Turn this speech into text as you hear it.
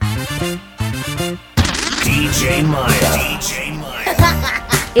DJ Maya. DJ Maya.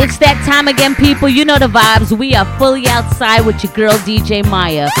 It's that time again, people. You know the vibes. We are fully outside with your girl, DJ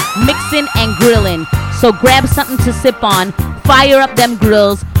Maya. Mixing and grilling. So grab something to sip on. Fire up them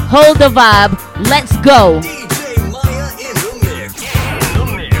grills. Hold the vibe. Let's go. DJ Maya in the mix. In the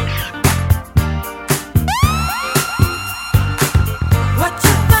mix. What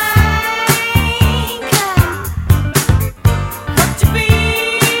you think? What you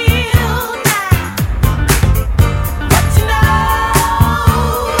feel now? What you know?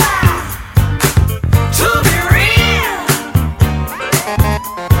 To be real.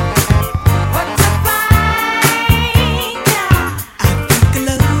 What you think? I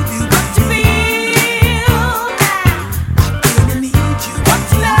love you. What you feel now? I need you. What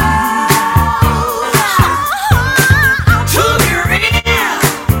you know? To be real.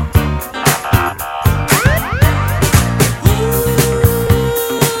 Ooh,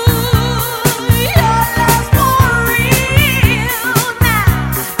 your love's for real now.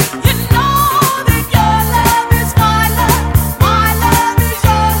 You know that your love is my love is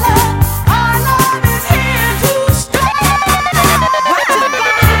your love, our love is here to stay. What you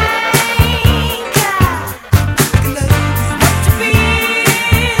think? I love you. What you feel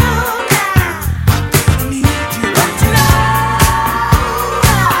now? I need you. What you know?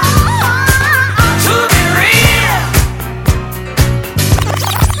 To be real.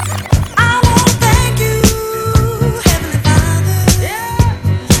 I wanna thank you, Heavenly Father,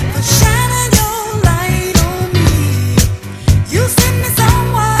 for shining your light on me. You sent me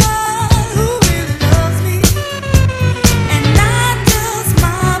someone who really loves me, and not just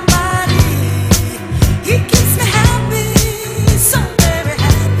my body. He keeps me happy, so very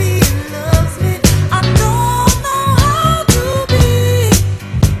happy. He loves me. I don't know how to be.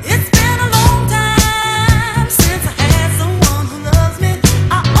 It's been a long time since I had someone who loves me.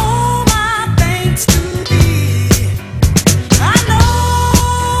 I owe my thanks to thee. I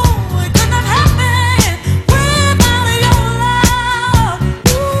know it could not happen without your love.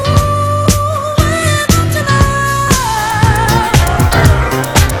 Ooh, without your love.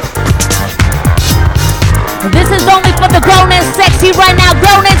 This is only for the grown and sexy right now.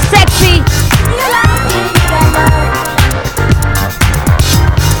 Grown and sexy.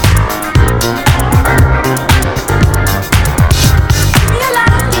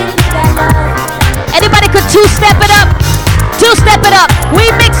 Anybody could two-step it up. Two-step it up.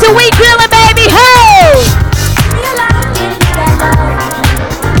 We mixing, we grilling, baby. Ho!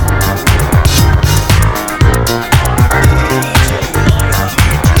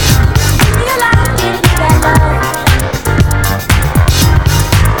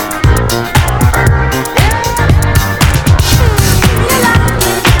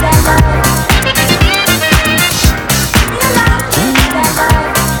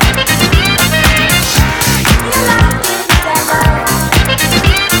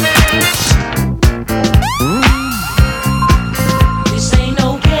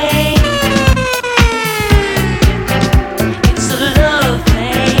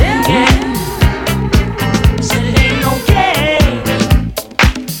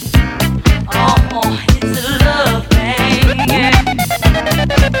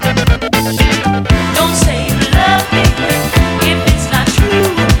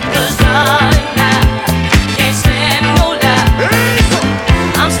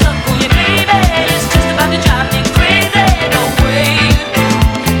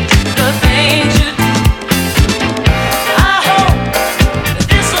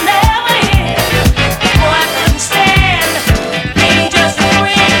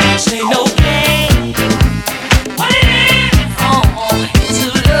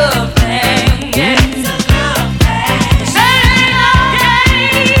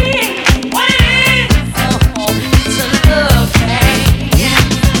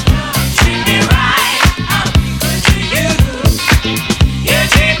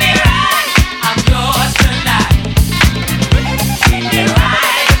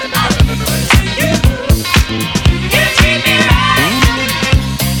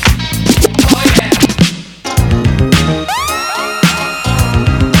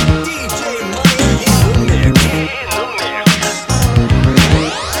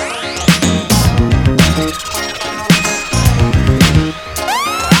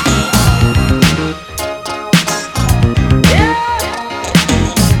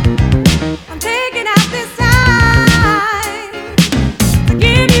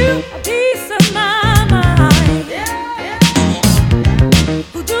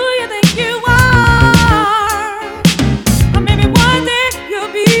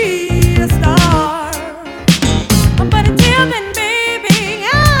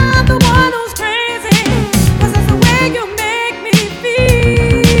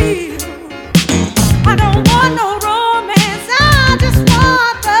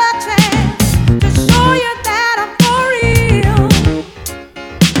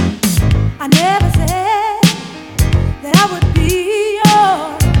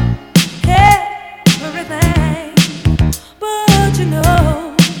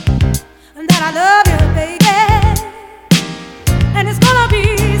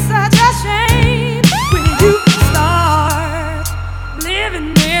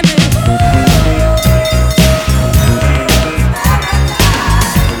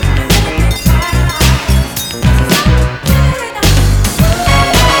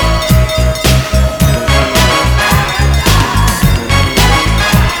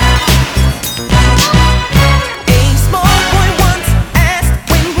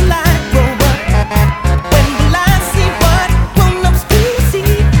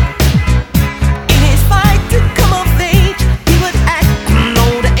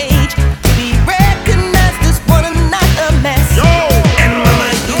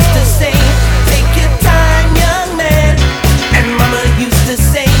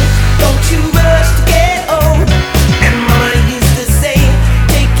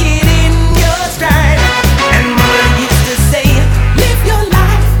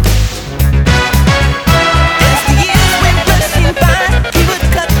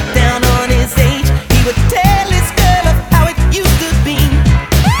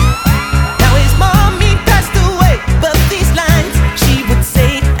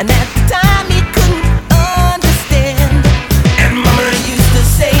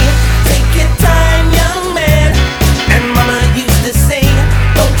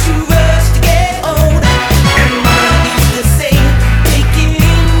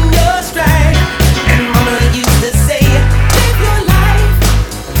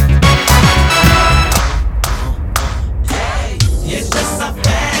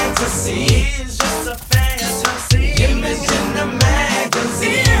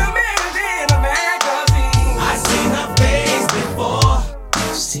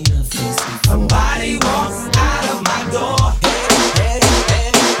 seen her face before. Somebody walks out of my door. Hey,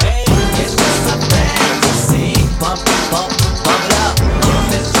 hey, hey, it's just a fantasy. Bump, bump, bump it up.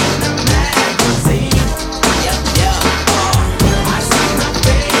 It's in the magazine. Yep, yep. I seen her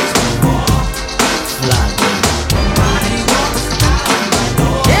face before. Fly, baby. Somebody walks out of my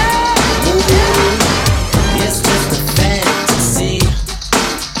door. Ooh, it's just a fantasy.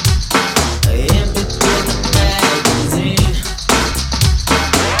 In between the magazine.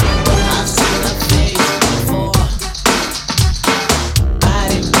 I've seen her face before.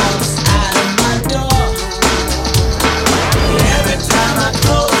 Body walks out of my door. Every time I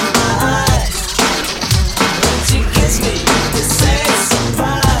close my eyes, when she kiss me, it's a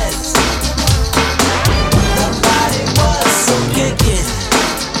surprise. Her body was so kicking.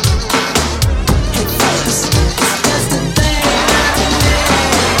 Hey fellas, it's just a thing.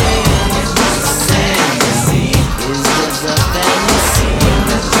 It's just a fantasy. It's just a fantasy. In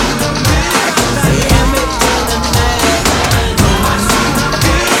between the magazine. In between the magazine. I've seen her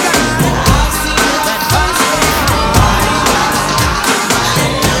face before. I've seen her face before. Body walks out of my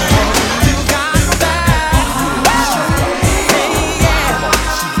door. You got that. Hey, yeah.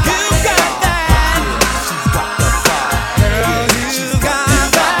 You got that. Girl, you got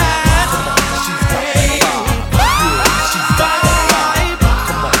that. Hey,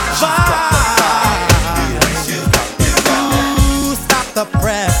 Ooh, stop the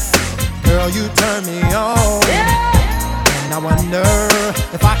press. Girl, you turn me on. And I wonder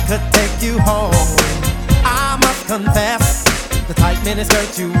if I could take you home. I must confess, the tight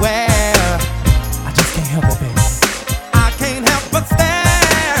miniskirt you wear, I just can't help it, baby. I can't help but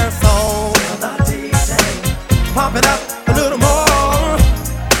stare. So, pump it up a little more.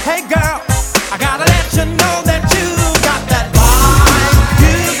 Hey girl, I gotta let you know that you got that vibe.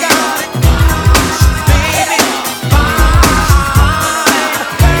 You got it, baby, fine.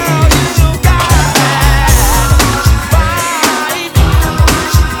 Girl, you got that vibe.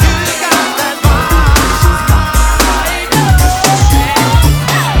 You got that vibe.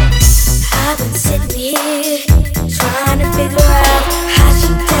 I've been sitting here trying to figure out how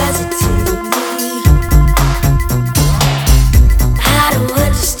she does it to me. I don't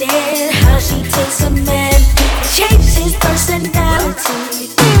understand how she takes a man and changes his personality.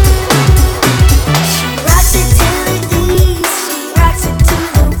 She rocks it to the east, she rocks it to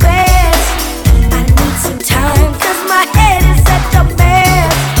the west. I need some time 'cause my head is such a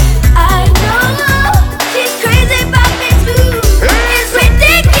mess. I know she's crazy about me too. It's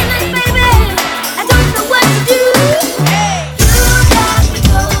ridiculous, baby. I don't know what to do. You got me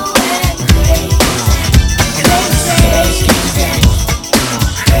going crazy, crazy,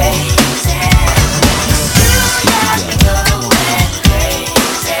 crazy. You got me going crazy,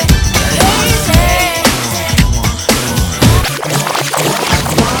 crazy.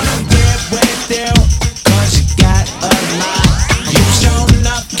 Get with you, 'cause you got a lot. You showing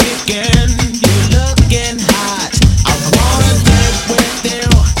up kicking, you looking hot. I wanna get with you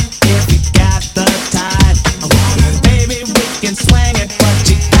if you got the time. Baby, we can swing it, but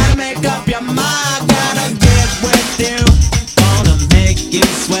you gotta make up your mind. Gotta get with you, gonna make you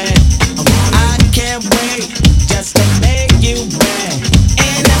sweat. I can't wait just to make you wet.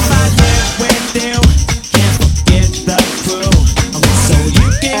 And if I get with you, can't forget the crew. So you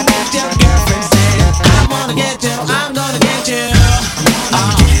can get your girlfriend saying, I wanna get you, I'm gonna get you. I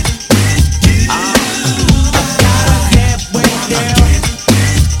gotta get with you.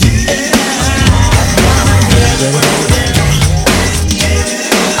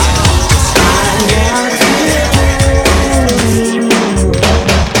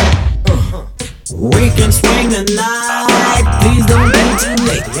 We can swing the night, please don't be too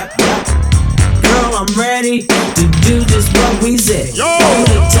late. Girl, I'm ready to do just what we said. On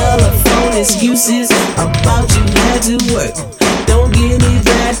the telephone, excuses about you had to work. Don't give me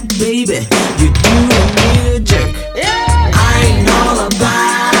that, baby. You're doing me a jerk. I ain't all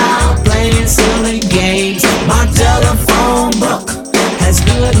about playing silly games. My telephone book has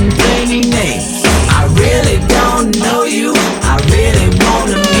good and plenty names. I really don't know you. I really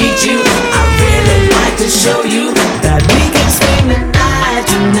wanna meet you. I really like to show you that we can spend the night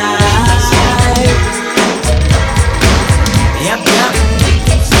tonight. Yep, yep.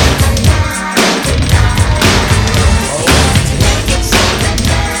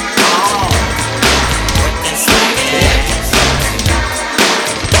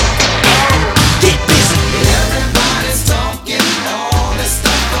 Get busy. Everybody's talking all this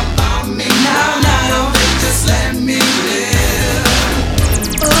stuff about me now.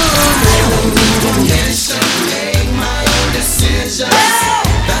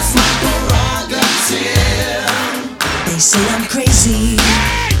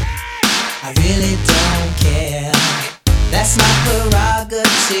 that's my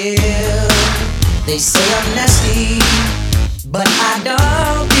prerogative. They say I'm nasty, but I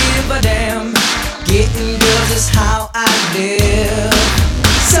don't give a damn. Getting girls is how I live.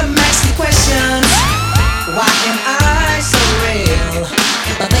 Some ask me questions, why am I so real?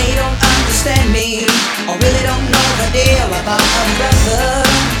 But they don't understand me, or really don't know the deal about a brother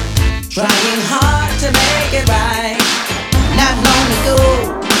trying hard to make it right. Not long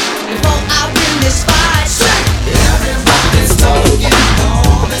ago, before I win this fight, everybody's talking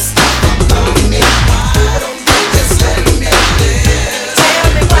all this stuff about me. Why don't they just let me live? Tell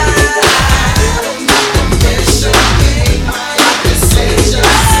me why. I don't need permission, ain't my business.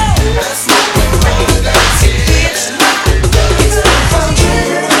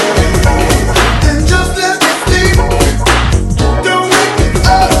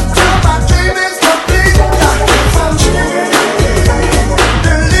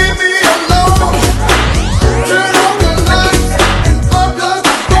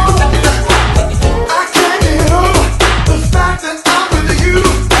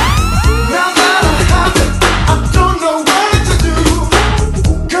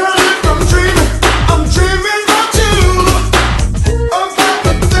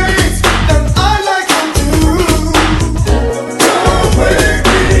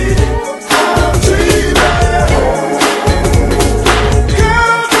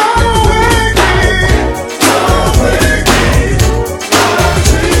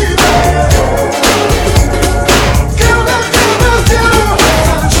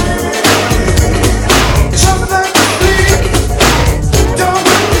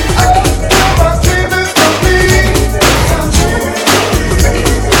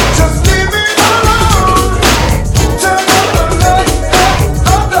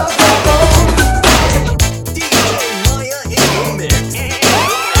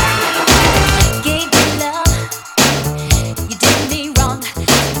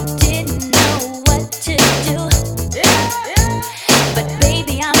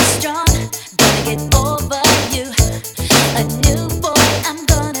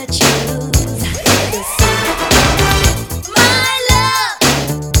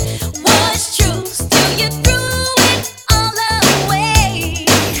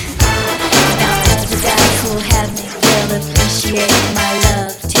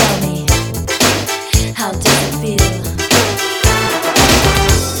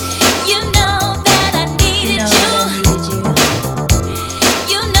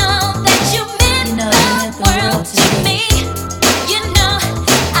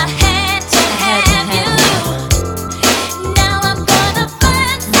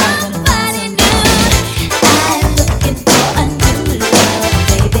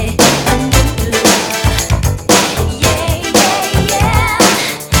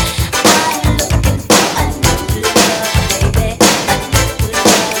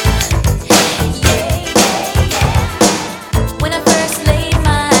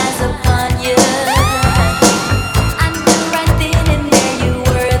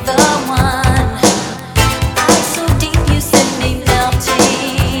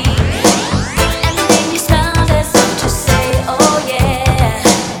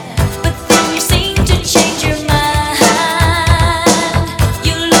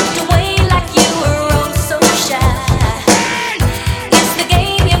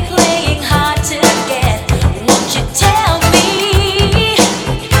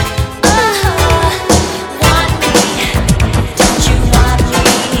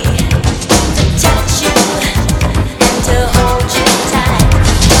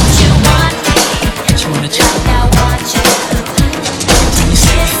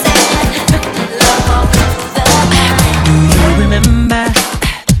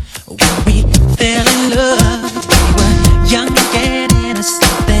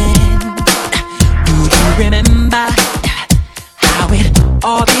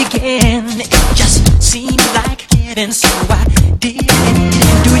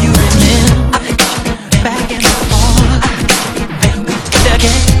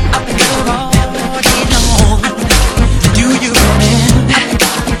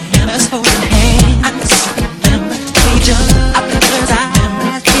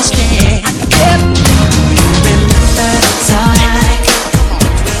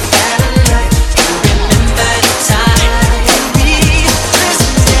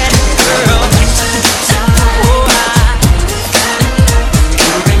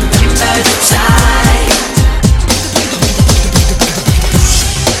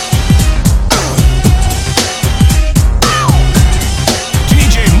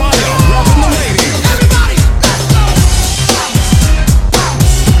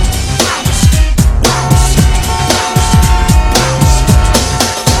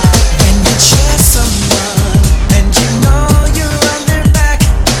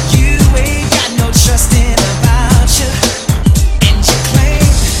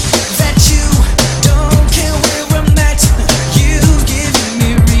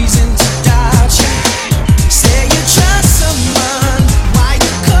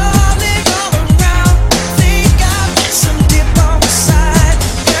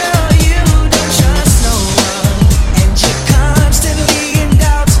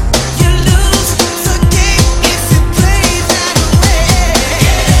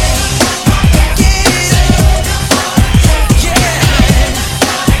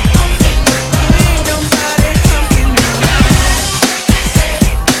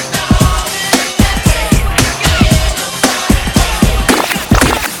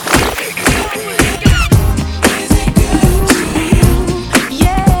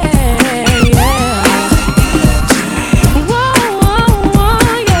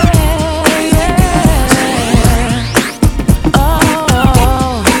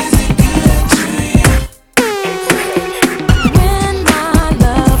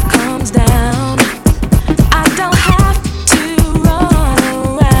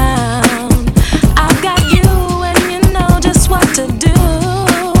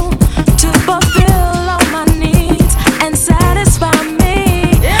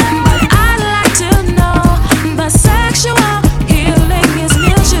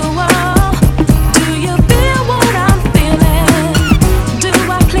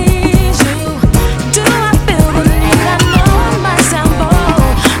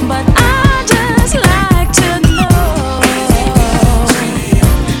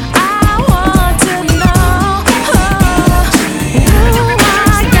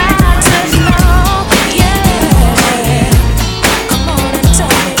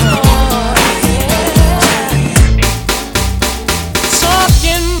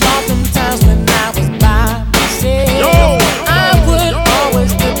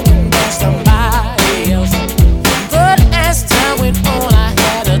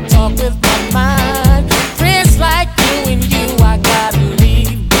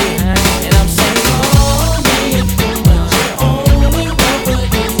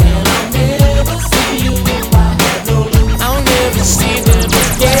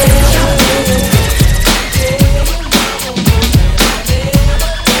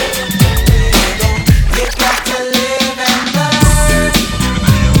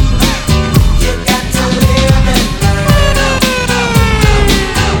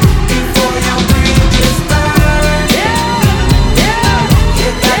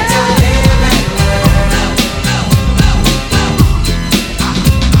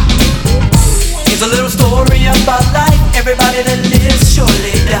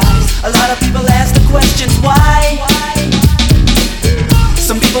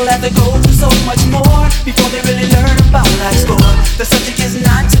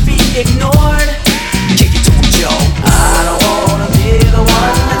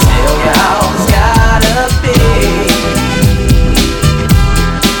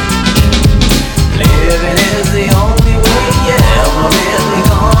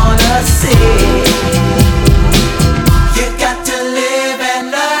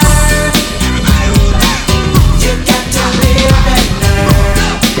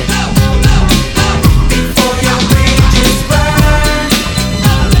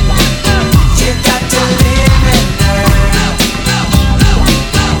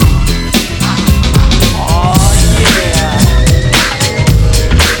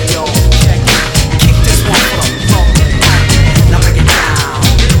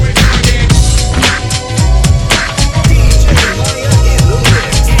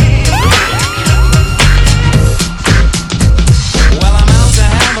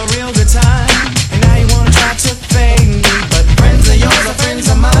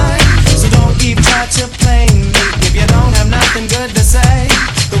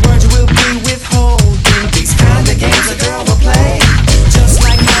 The words you will be withholding. These kind of games a girl will play, just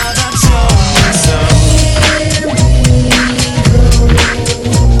like mother told me so. Here we go,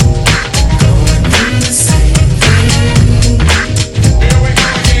 going through the same thing. Here we go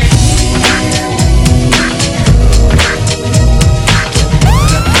again. Here we go,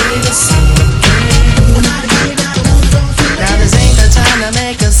 gonna play the same thing. Now this ain't the time to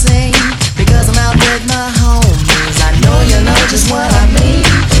make a scene, because I'm out with my homies. I know you know just what I mean,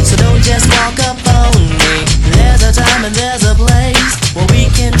 so don't just walk up on me. There's a time and there's a place where we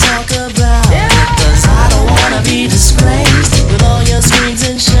can talk about it, 'cause I don't wanna be disgraced with all your screams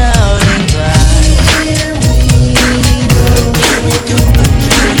and shouting. But here we go, here we go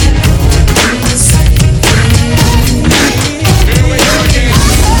again, doing the same thing. Here we go again.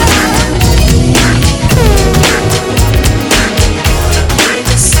 Doing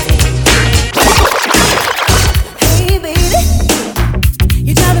the same thing. Hey baby,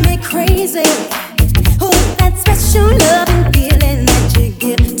 you driving me crazy. Oh, that special love and feeling that you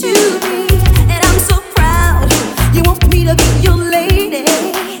give to me, and I'm so proud. You want me to be your lady.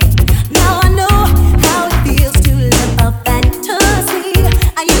 Now I know how it feels to live a fantasy.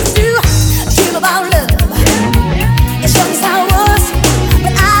 I used to dream about love. It showed me how it was,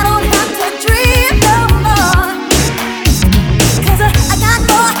 but I don't have to dream no more. 'Cause I got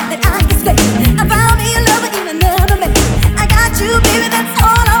more than I can say. I found me a lover in another man. I got you, baby, that's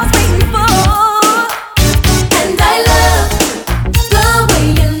all I was waiting for. And I love the way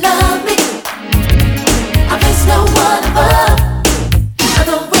you love me. I place no one above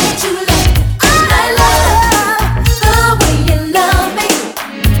the way you love me. And I love the way you love me.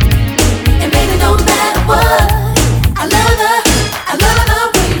 And baby, no matter what, I love the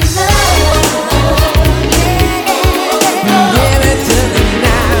way you love. Give it to me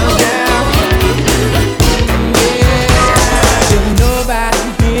now, girl. There's nobody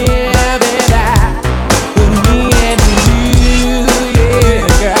here but me and you, yeah,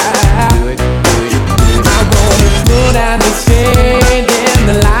 girl. I wanna put down the shade and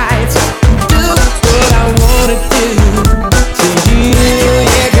the lights, do what I wanna do to you,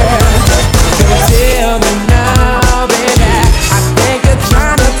 yeah, girl. Tell me now, baby, I think you're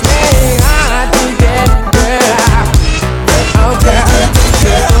trying to play hard to get, girl. Oh, girl,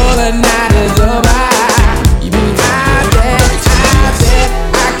 before the night is over, you mean I bet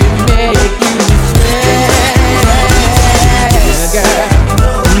I can make you sweat, girl.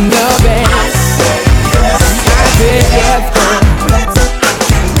 No, babe, I bet you're fun.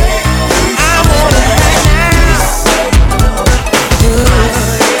 I wanna hang out.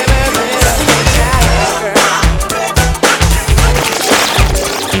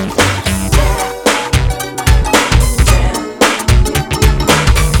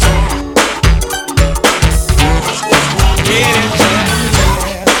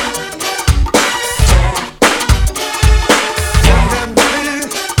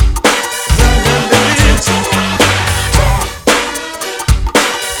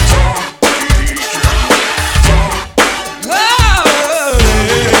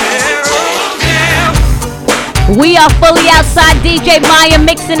 We are fully outside, DJ Maya,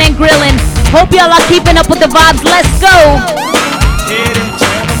 Mixxn and Grillin'. Hope y'all are keeping up with the vibes. Let's go.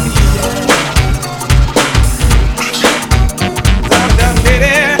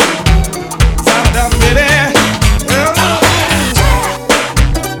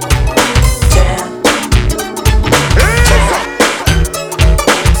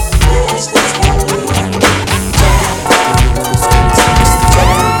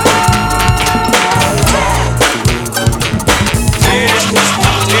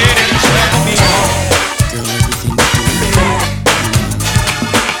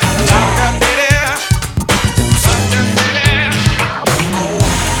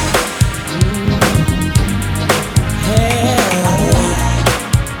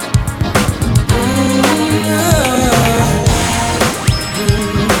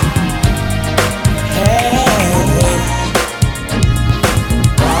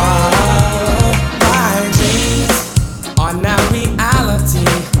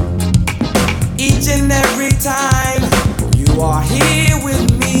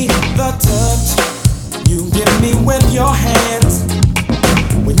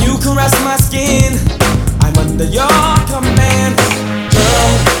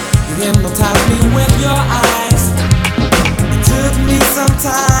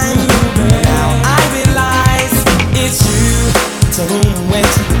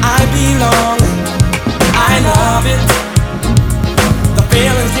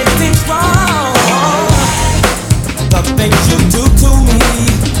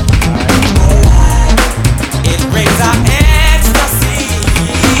 It brings out ecstasy.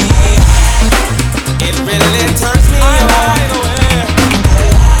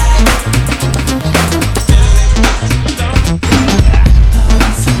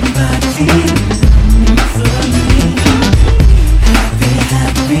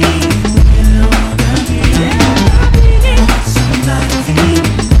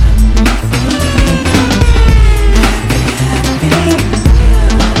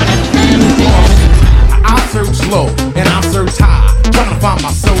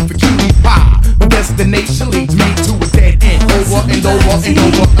 stagnation leads me to a dead end. Over and over and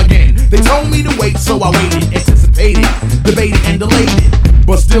over again. They told me to wait, so I waited, anticipated, debated and delayed it,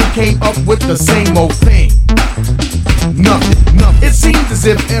 but still came up with the same old thing. Nothing. It seems as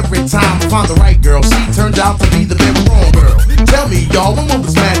if every time I find the right girl, she turns out to be the very wrong girl. Tell me, y'all, when will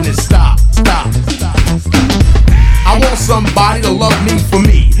this madness stop? I want somebody to love me for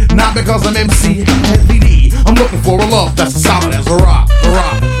me, not because I'm MC Heavy D. I'm looking for a love that's as solid as a rock.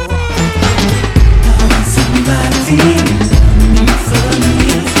 Somebody love me for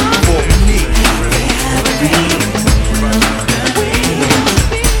me.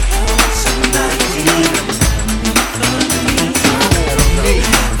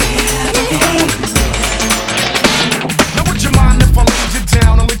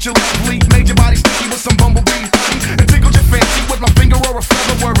 Your left lead, made your body sticky with some bumblebee and tickled your fancy with my finger or a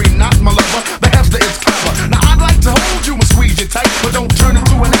feather. Worry not, my lover, the hamster is clever. Now I'd like to hold you and squeeze you tight, but don't turn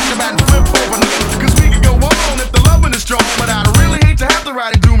into an acrobat and flip overnight. Cause we can go on if the loving is strong, but I'd really hate to have to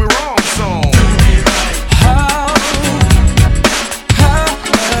write a do me wrong song.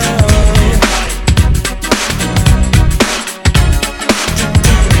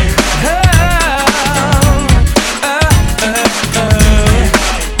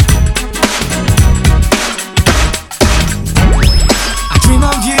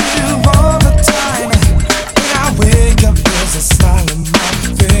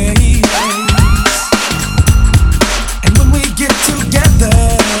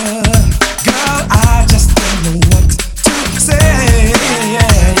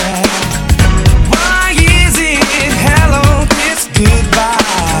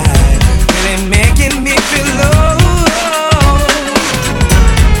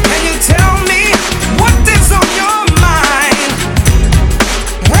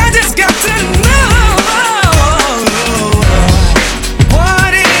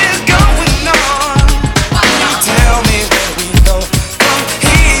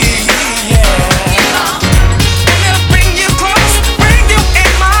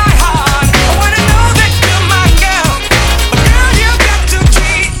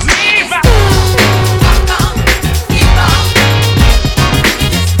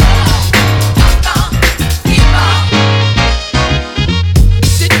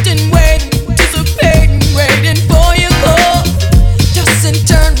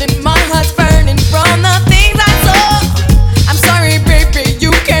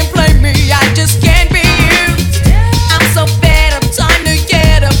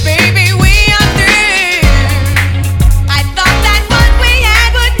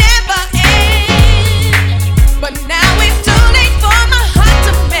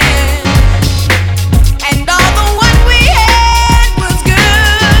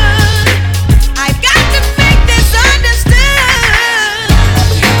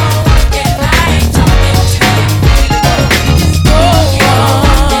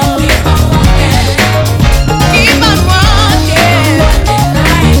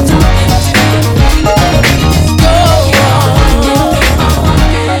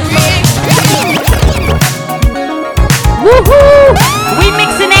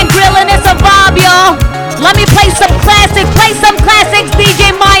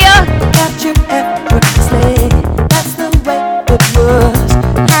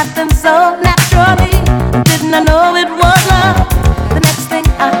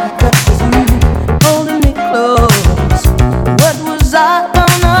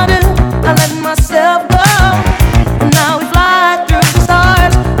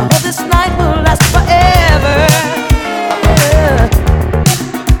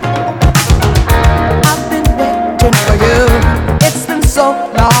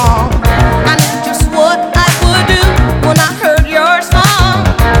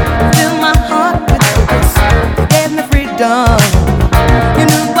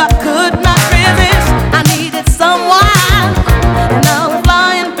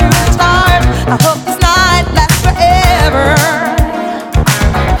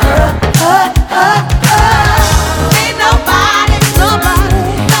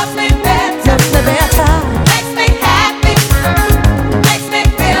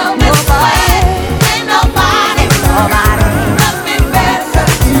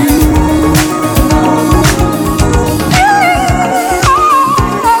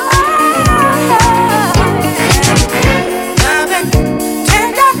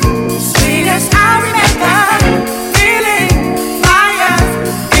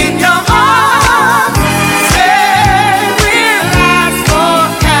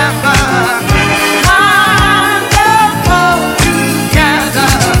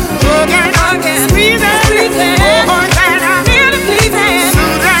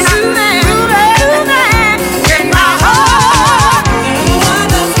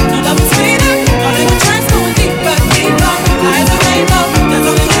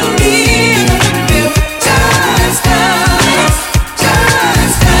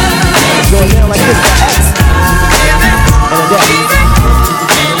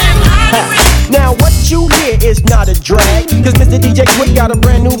 Cause Mr. DJ Quick got a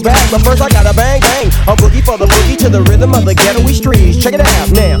brand new bag. But first I gotta bang bang, a boogie for the boogie to the rhythm of the ghetto-y streets. Check it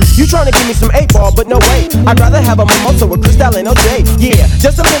out now. You tryna give me some 8-ball, but no way. I'd rather have a mimosa with Cristal and OJ. Yeah,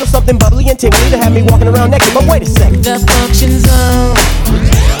 just a little something bubbly and tingly to have me walking around naked. But wait a second. The function's on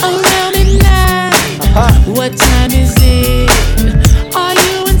around at night. What time is it? Are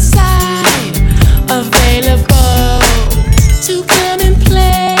you inside? Available to come and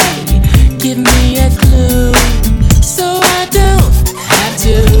play? Give me a clue so I don't have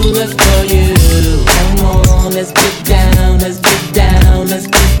to look for you. Come on, let's get down, let's get down, let's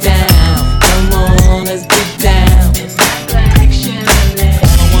get down. Come on, let's get down. It's like action.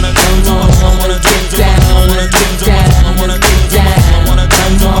 Come on, let's get down, let's get down, let's get down.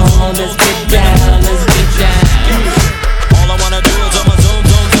 Come on, let's get down, let's get down. All I wanna do is I'ma zoom,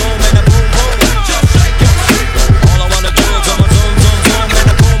 zoom, zoom, and a boom, boom. Just shake it. All I wanna do is I'ma zoom, zoom, zoom, and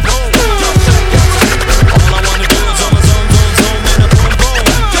a boom, boom. Just shake it. All I wanna do is I'ma zoom, zoom, zoom, and a boom, boom.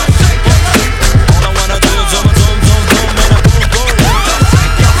 Just shake it. All I wanna do is I'ma zoom, zoom, zoom, and a boom, boom. Just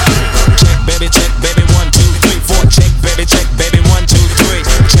shake it. Check, baby, 1, 2, 3, 4. Check, baby, 1, 2, 3.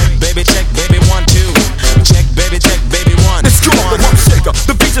 Check, baby, 1, 2. Check, baby, 1. It's cool, the rump shaker.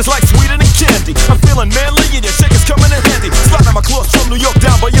 The beach is like sweeter than candy. I'm feeling manly and your shake is coming in handy. Sliding my clothes from New York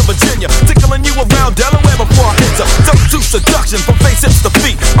down by your Virginia. Tickling you around Delaware before I enter. Double to seduction from face hips to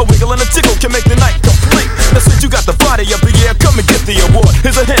feet. A wiggle and a tickle can make the night complete. Now since you got the body of the year, come and get the award.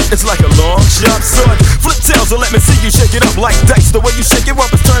 Here's a hint, it's like a long sharp sword. Flip tails and let me see you shake it up like dice. The way you shake it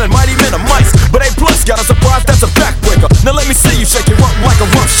up is turning mighty men to mice. But A plus got a surprise, that's a backbreaker. Now let me see you shake it up like a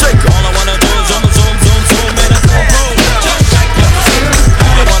rump shaker. All I wanna do is I'ma zoom, zoom, zoom, and a boom, boom. Just shake it.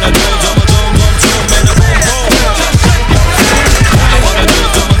 All I wanna do is I'ma zoom, zoom, zoom, and a boom, boom. Just shake it. All I wanna do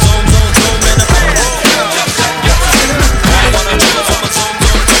is I'ma zoom, zoom, zoom, and a boom, boom. Just shake it. All I wanna do is I'ma zoom,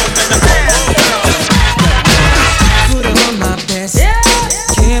 zoom, zoom, and a boom, boom. Put on my best.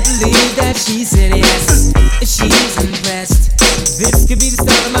 Can't believe that she said yes. She's impressed. This could be the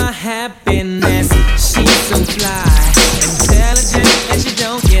start of my happiness. She's so fly, intelligent, and she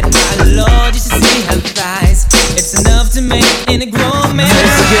don't get my Lord. You should see her thighs. It's enough to make any grown man.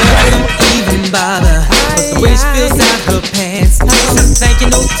 This girl don't even bother, but the way she fills out her pants, so thank you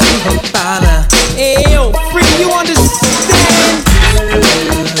note to her father. Hey yo, free, you understand?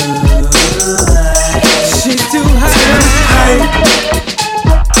 She's too high.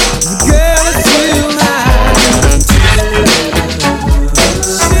 The girl is too high.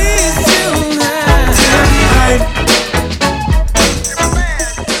 She's too high.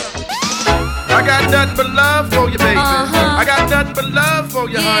 I got nothing but love for you, baby. I got nothing but love for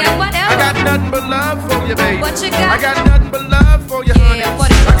you, honey. I got nothing but love for you, baby. What you got? I got nothing but love for you, honey.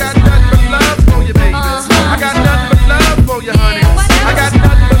 what else? I got nothing but love for you, baby. I got nothing but love for you, honey. what else? I got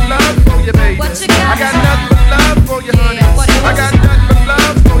nothing but love for you, baby. What you got? I got nothing but love for you, honey. what else? I got nothing but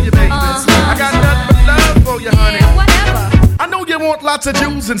love for you, baby. I got nothing but love for you, honey. Whatever. I know you want lots of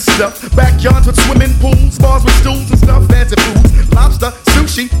Jews and stuff. Backyards with swimming pools, bars with stools and stuff. Fancy foods, lobster,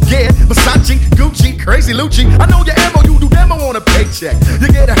 sushi, yeah, Versace, Gucci, crazy Lucci. I know your ammo, you do demo on a paycheck. You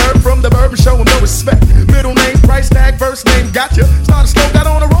get a herd from the bourbon, show 'em no respect. Middle name, price tag, first name, gotcha. Started slow, got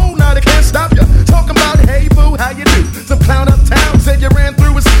on the road, now they can't stop ya. Talking about, hey boo, how you do? Some clown uptown said you ran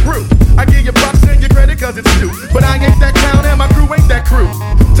through his crew. I give you props and your credit cause it's due. But I ain't that clown and my crew ain't that crew.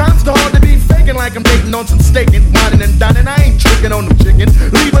 Time's too hard to be faking like I'm dating on some staking. Whining and dining, I ain't tricking on them chicken.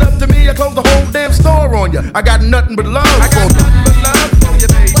 Leave it up to me, I close the whole damn store on ya. I got nothing but love for you. I got nothing but love for you,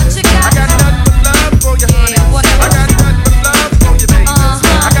 baby. What you got? I got nothing but love for you, honey. what else? I got nothing but love for you, baby.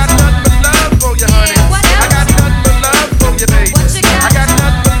 I got nothing but love for you, honey. what else? I got nothing but love for you, baby. What you got? I got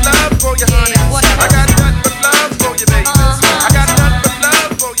nothing but love for you, honey. what else? I got nothing but love for you, baby. I got nothing but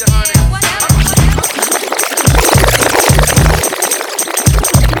love for you, honey.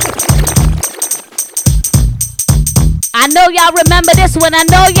 I know y'all remember this one. I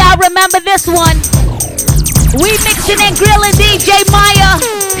know y'all remember this one. We Mixxn Grilln DJ Maya.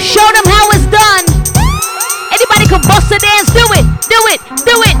 Show them how it's done. Anybody can bust a dance. Do it. Do it.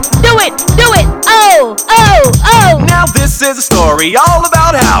 Do it. Do it. Do it. Oh, oh, oh. Now this is a story all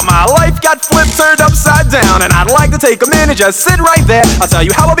about how my life got flipped, turned upside down. And I'd like to take a minute, just sit right there. I'll tell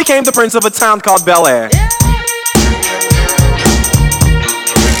you how I became the prince of a town called Bel Air.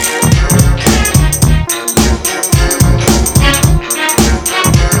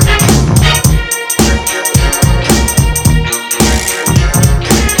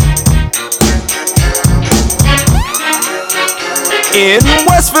 In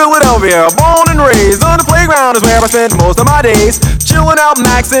West Philadelphia, born and raised on the playground is where I spent most of my days. chilling out,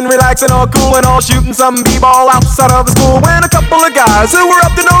 maxing, relaxing, all cool and all shooting some b-ball outside of the school when a couple of guys who were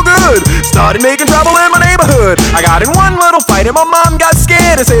up to no good started making trouble in my neighborhood. I got in one little fight and my mom got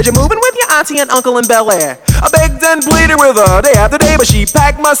scared and said, "You're moving with your auntie and uncle in Bel Air." I begged and pleaded with her day after day, but she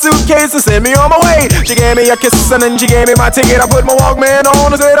packed my suitcase and sent me on my way. She gave me a kiss and then she gave me my ticket. I put my Walkman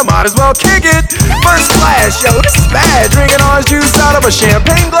on and said I might as well kick it. First class, yo, this is bad. Drinking orange juice out of a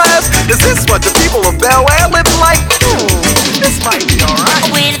champagne glass. Is this what the people of Bel Air live like? This might be alright.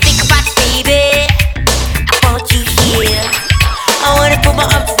 When I think about you, baby, I want you here. I wanna put my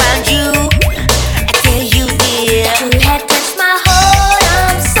arms around you. I tell you, dear, you have touched my heart.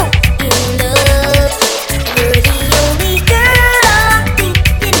 I'm so in love. You're the only girl I'm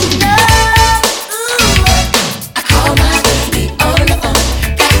thinking of. Ooh. I call my baby on the phone.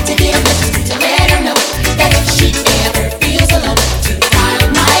 Got to get a message to let her know that if she ever feels alone, to dial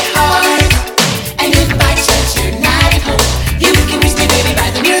my heart. And if by chance you're not at home, you can reach me, baby, by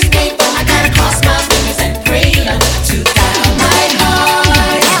the nearest payphone. I gotta cross my fingers and pray to dial my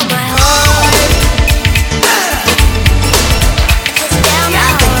heart. Dial my heart. Yeah,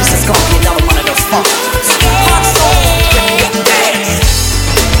 I think this is gonna be another one of those funk. Hot soul, dance.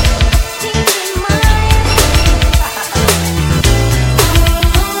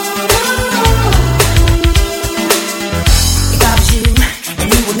 If I was you and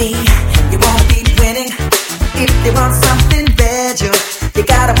you were me, you wanna keep winning. If they want something better, you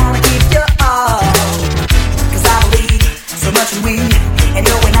gotta wanna give your all. 'Cause I believe so much in we, and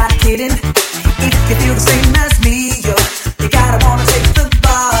no, we're not kidding. If you feel the same as me, you gotta wanna take the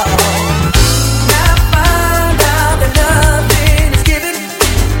ball. Now find out that nothing is given.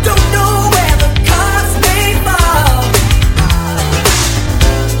 Don't know where the cards may fall.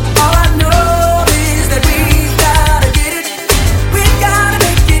 All I know is that we've gotta get it. We've gotta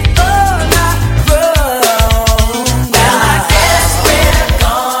make it on our own. Well, I guess we're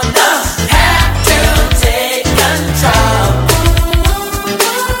gonna have to take control.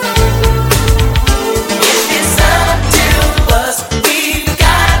 If it's up to us, we've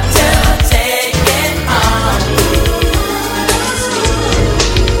got to take it on.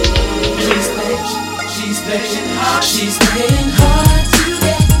 She's playing hard. She's playing hard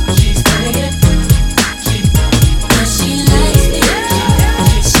today. She's playing. She likes me.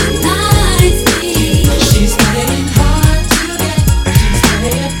 She likes me. She's playing hard today. She's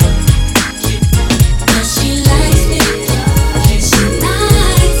playing. She likes me. She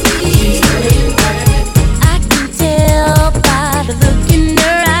likes me. I can tell by the look in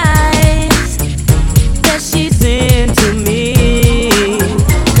her eyes that she's into me.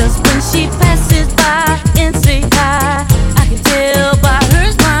 'Cause when she passes by and say hi, I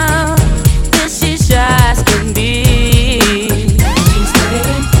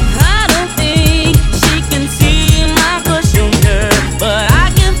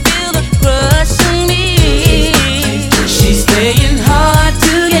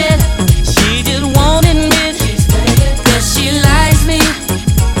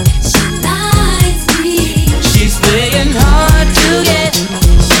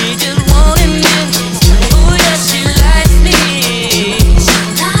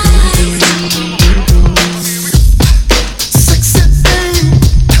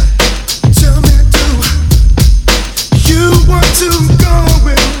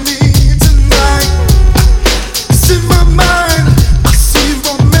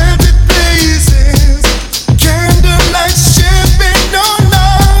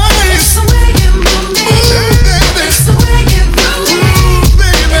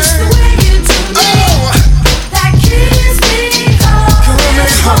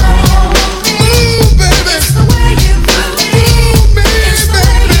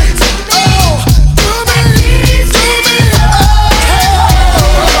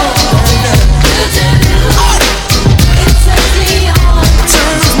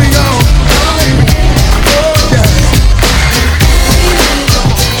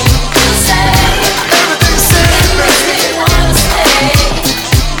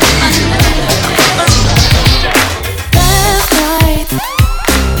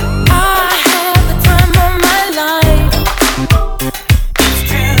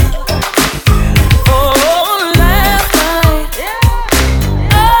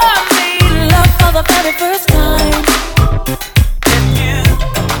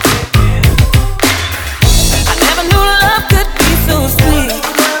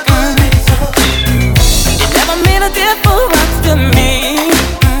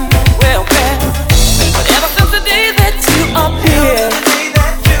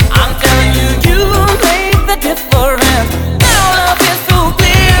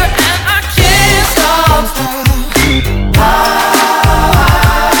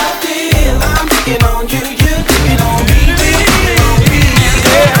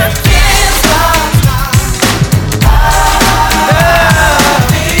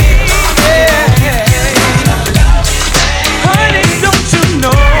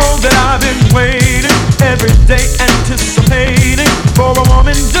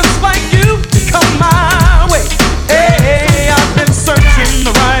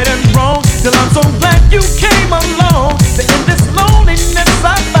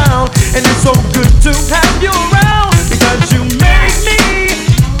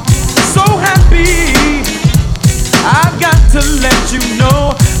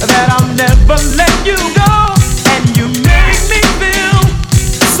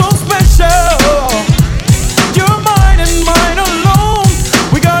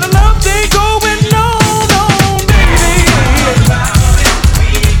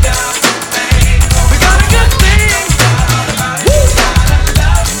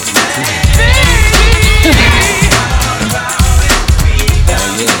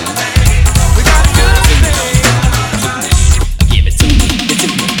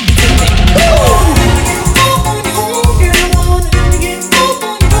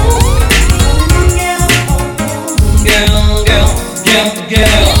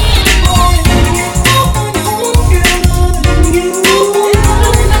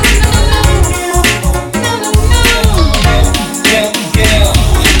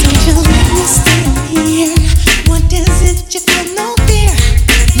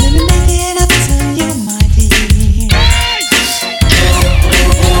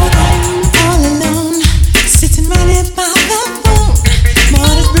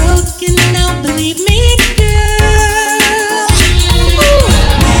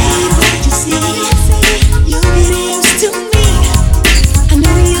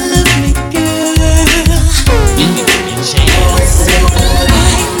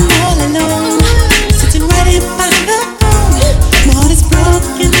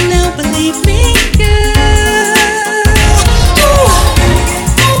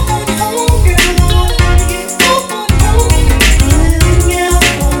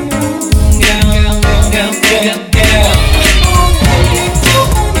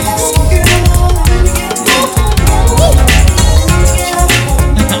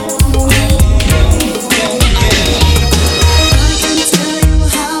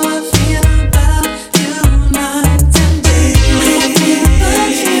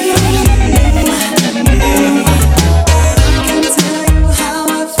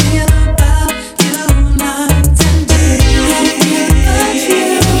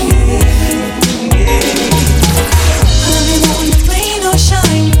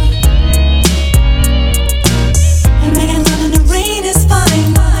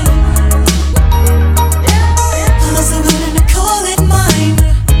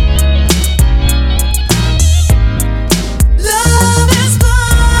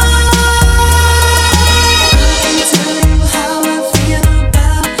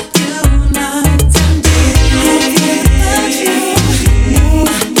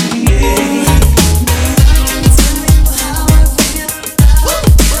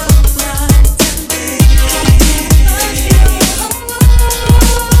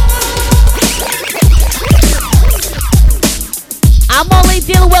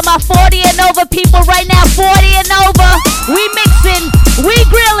my 40 and over people right now, 40 and over. We mixing, we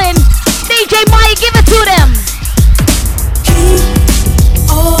grilling. DJ Maya, give it to them. Keep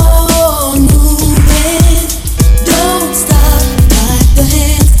on moving, don't stop like the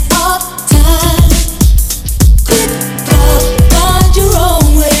hands of time. Quick up, find your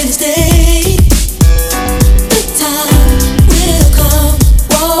own way to stay. The time will come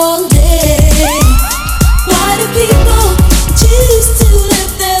one day. Why do people choose to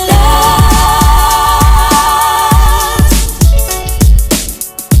live their lives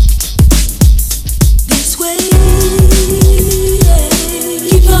this way?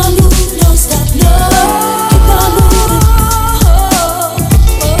 Keep on moving, don't stop, no. Keep on moving,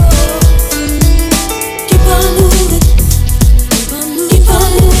 keep on moving, keep on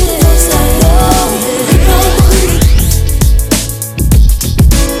moving, don't stop, no. Keep on moving.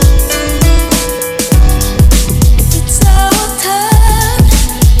 It's our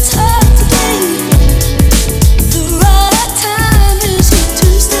time today. The right time is here to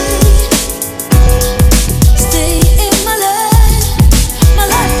stay. Stay in my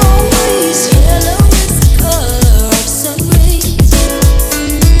life always. Yellow is the color of sun rays.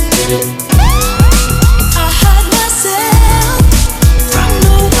 I hide myself from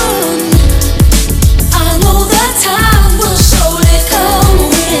no one. I know that time will surely come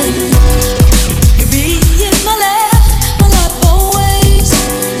when you be in my life always.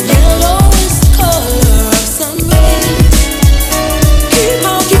 Yellow is the color of sun rays. Keep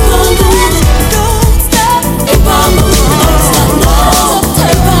on moving, don't stop. Keep on moving, don't stop, no.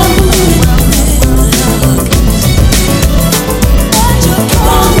 Keep on moving, keep on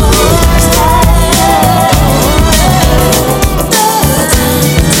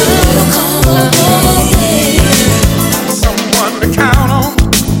Someone to count on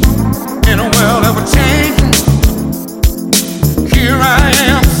in a world ever changing. Here I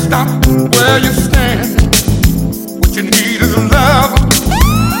am, stop where you stand. What you need is a lover,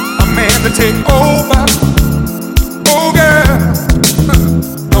 a man to take over. Oh girl,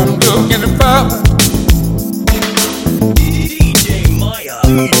 don't look any further.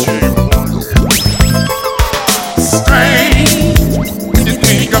 Strange when you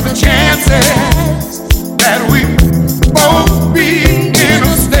think of the chances that we both be in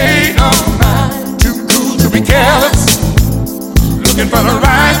a state of mind, too cool to be careless, looking for the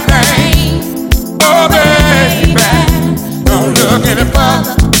right thing. Oh baby, don't look any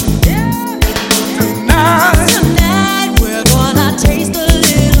further. Tonight we're gonna taste a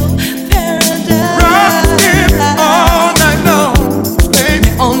little paradise. rockin' all night long, baby,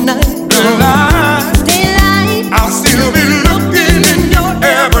 All night, the light. daylight. I'll still be looking in your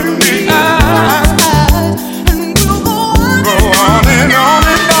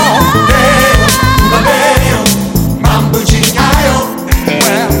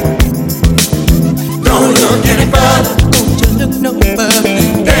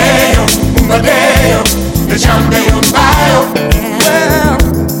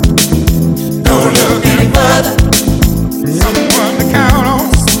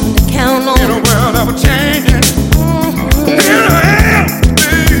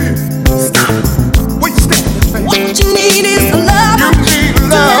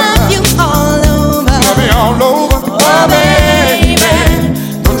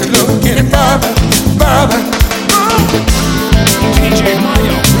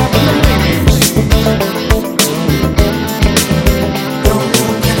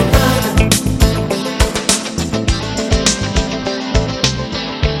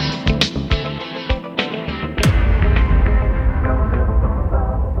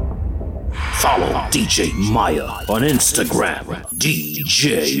DJ Maya on Instagram.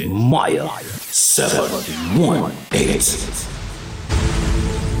 DJ Maya 718.